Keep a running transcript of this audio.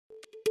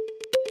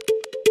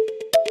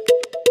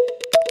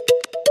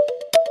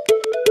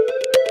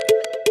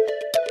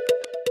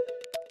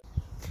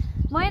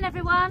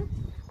everyone.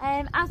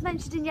 As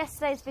mentioned in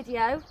yesterday's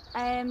video,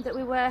 that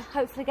we were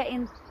hopefully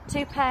getting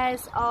 2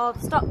 pairs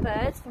of stock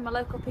birds from a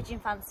local pigeon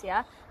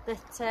fancier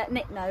that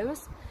Nick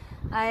knows.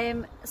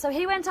 So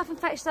he went off and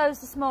fetched those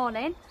this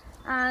morning,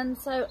 and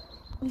so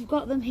we've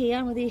got them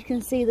here, whether you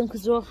can see them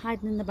because they're all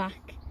hiding in the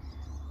back.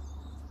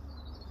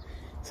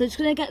 So just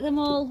going to get them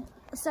all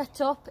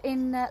set up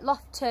in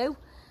loft 2. So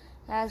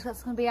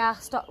that's going to be our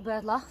stock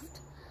bird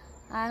loft,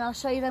 and I'll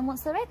show you them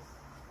once they're in.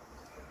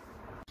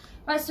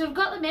 Right, so we've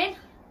got them in,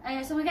 so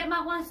I'm going to get them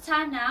out one at a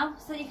time now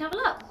so that you can have a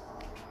look.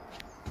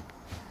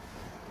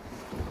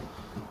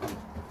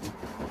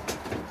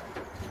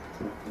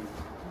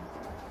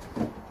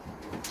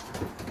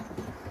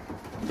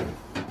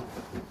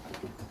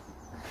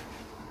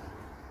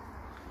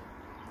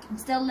 I'm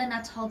still learning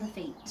how to hold the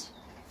feet.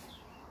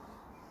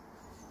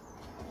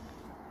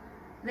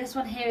 This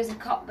one here is a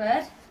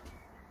cockbird.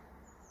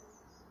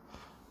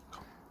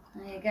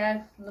 There you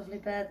go, lovely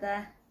bird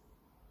there.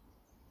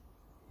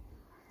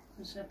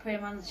 I'm just going to put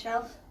him on the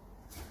shelf.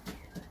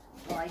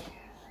 Boy.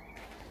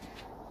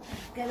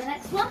 Go to the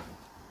next one.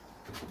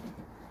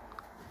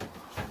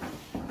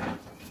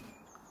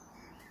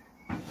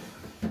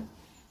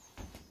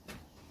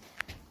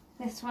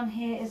 This one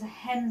here is a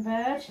hen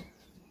bird.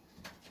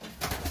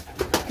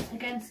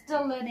 Again,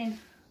 still learning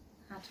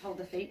how to hold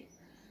the feet.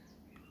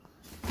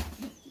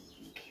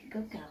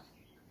 Good girl.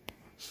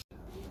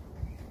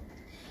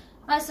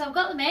 Right, so I've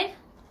got them in, and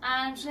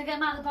I'm just going to get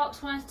them out of the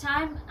box one at a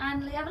time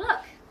and have a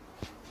look.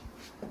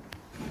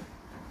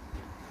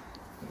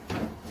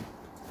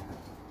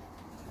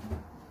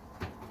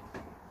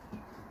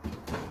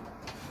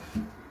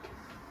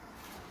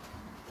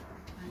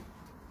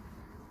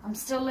 I'm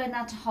still learning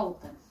how to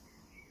hold them.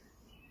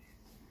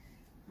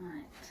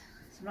 Right,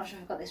 so I'm not sure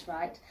if I've got this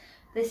right.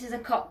 This is a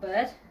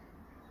cockbird.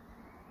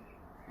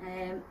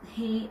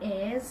 He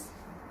is,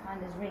 find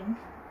his ring,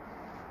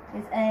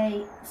 is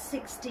a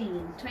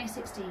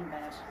 2016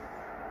 bird.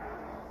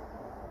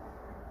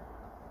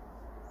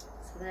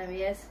 So there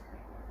he is.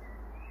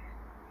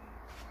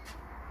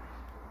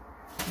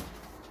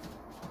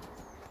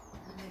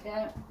 There we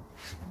go.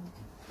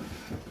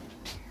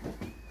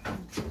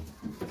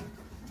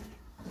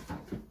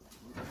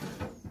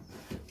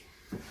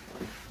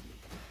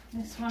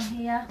 This one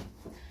here,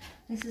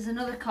 this is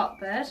another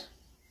cockbird.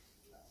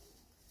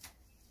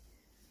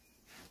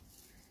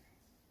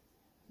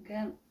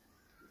 Again,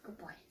 good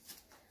boy.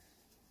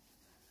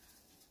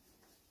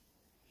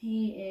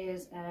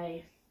 He's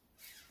a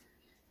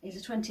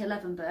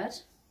 2011 bird.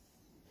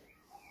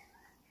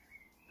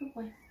 Good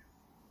boy.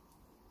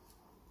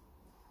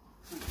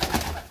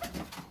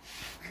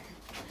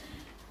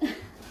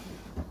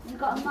 You've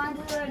got a mind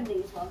of their own,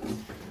 these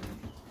ones.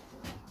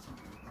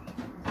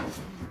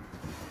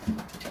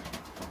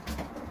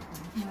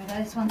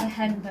 This one's a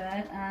hen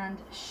bird, and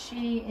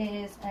she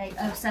is a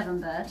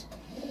 07 bird.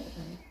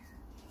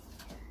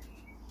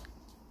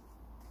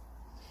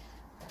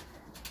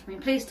 I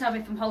mean, please tell me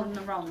if I'm holding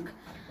them wrong.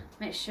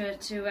 Make sure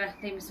to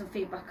leave me some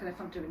feedback on if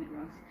I'm doing it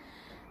wrong.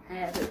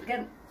 But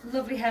again,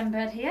 lovely hen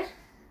bird here.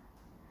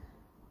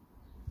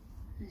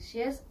 There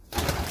she is.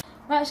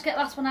 Right, let's get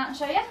the last one out and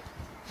show you.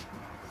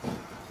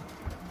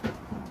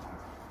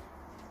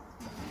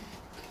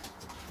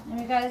 There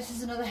we go, this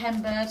is another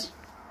hen bird.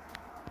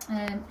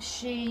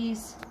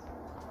 She's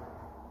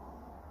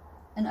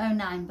an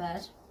 09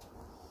 bird.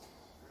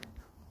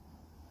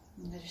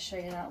 I'm going to show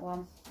you that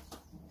one.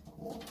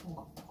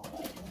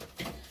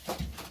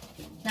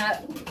 Now,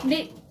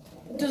 Nick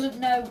doesn't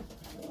know,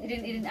 he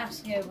didn't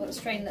ask you what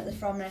strain that they're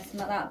from or anything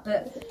like that,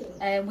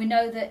 but we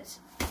know that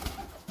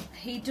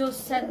he does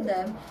send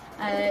them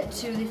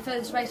to the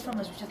furthest race from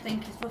us, which I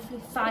think is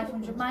roughly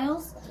 500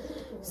 miles.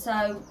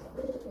 So,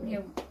 you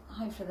know,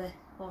 hopefully they're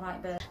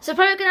alright birds. So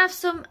probably going to have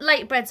some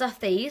late breds off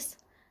these.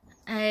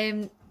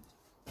 You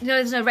know,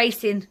 there's no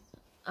racing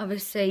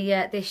obviously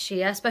this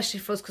year, especially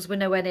for us because we're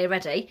nowhere near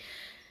ready.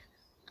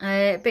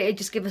 But it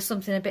just give us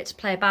something a bit to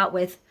play about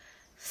with.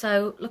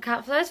 So look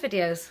out for those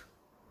videos.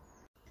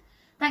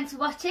 Thanks for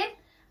watching,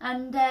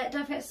 and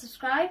don't forget to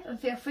subscribe and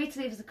feel free to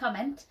leave us a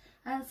comment,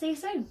 and see you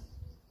soon.